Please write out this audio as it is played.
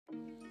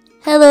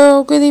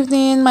Hello, good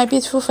evening, my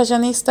beautiful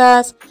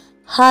fashionistas.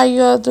 How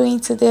you all doing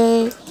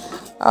today?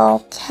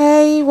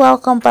 Okay,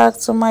 welcome back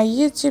to my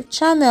YouTube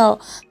channel,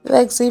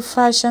 Lexi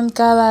Fashion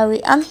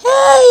Gallery. And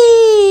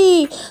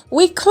hey,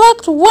 we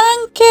clocked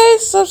 1K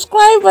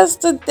subscribers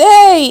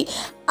today.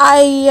 I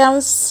am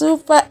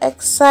super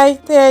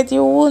excited.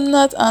 You will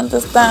not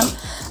understand.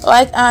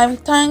 I'm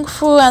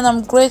thankful and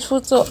I'm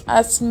grateful to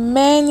as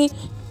many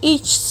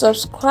each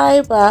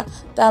subscriber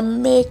that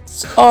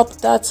makes up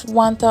that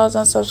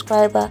 1000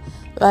 subscriber.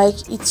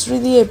 It's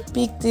really a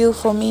big deal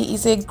for me.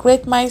 It's a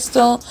great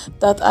milestone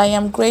that I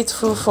am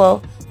grateful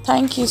for.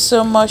 Thank you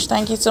so much.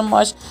 Thank you so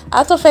much.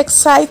 Out of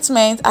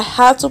excitement, I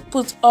had to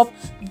put up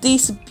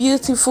these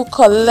beautiful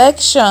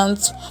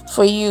collections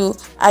for you.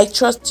 I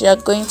trust you are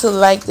going to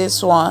like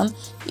this one.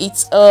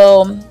 It's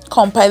a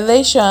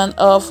compilation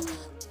of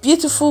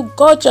beautiful,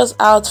 gorgeous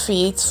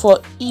outfits for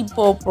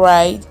Igbo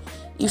bride.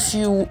 If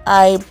you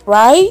are a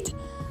bride,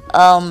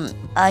 and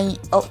an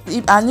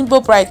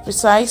Igbo bride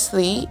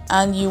precisely,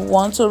 and you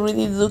want to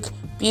really look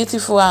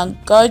beautiful and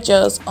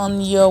gorgeous on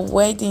your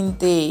wedding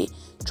day,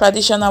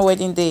 traditional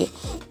wedding day,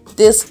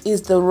 this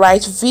is the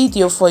right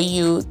video for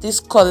you. These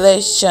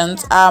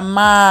collections are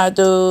mad.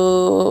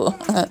 You're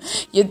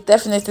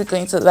definitely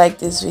going to like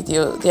this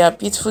video. They are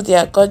beautiful, they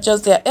are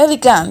gorgeous, they are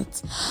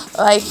elegant.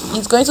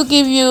 It's going to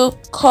give you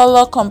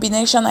color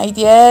combination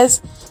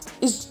ideas.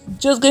 It's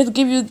just going to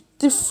give you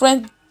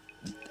different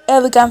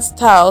elegant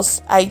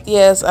styles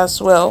ideas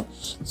as well.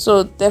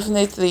 So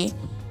definitely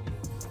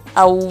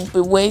I will be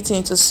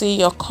waiting to see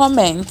your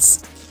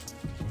comments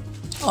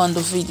on the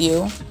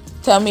video.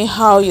 Tell me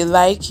how you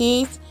like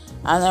it,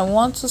 and I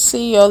want to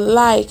see your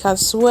like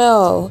as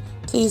well.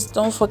 Please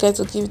don't forget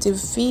to give the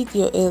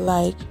video a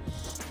like.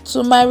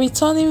 To my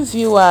returning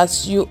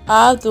viewers, you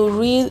are the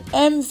real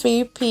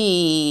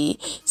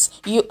MVPs.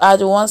 You are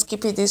the ones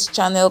keeping this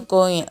channel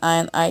going,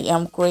 and I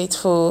am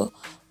grateful.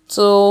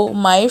 To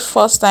my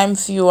first time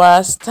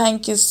viewers,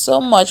 thank you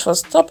so much for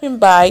stopping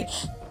by.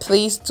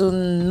 Please do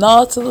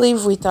not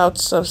leave without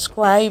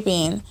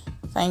subscribing.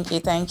 Thank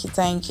you, thank you,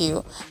 thank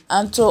you.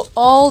 And to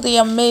all the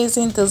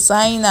amazing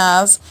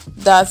designers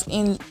that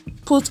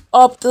put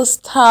up the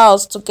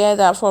styles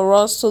together for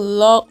us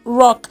to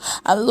rock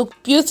and look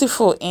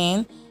beautiful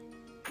in,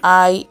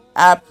 I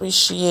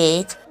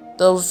appreciate.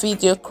 The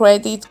video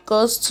credit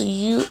goes to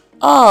you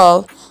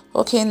all.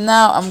 Okay,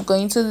 now I'm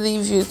going to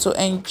leave you to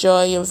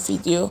enjoy your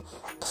video.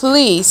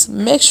 Please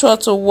make sure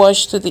to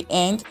watch to the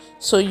end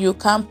so you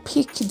can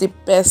pick the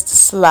best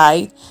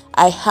slide.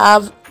 I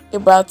have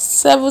about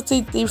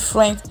 70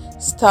 different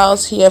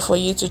styles here for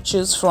you to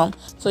choose from.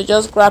 So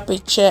just grab a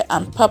chair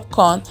and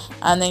popcorn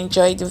and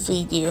enjoy the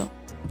video.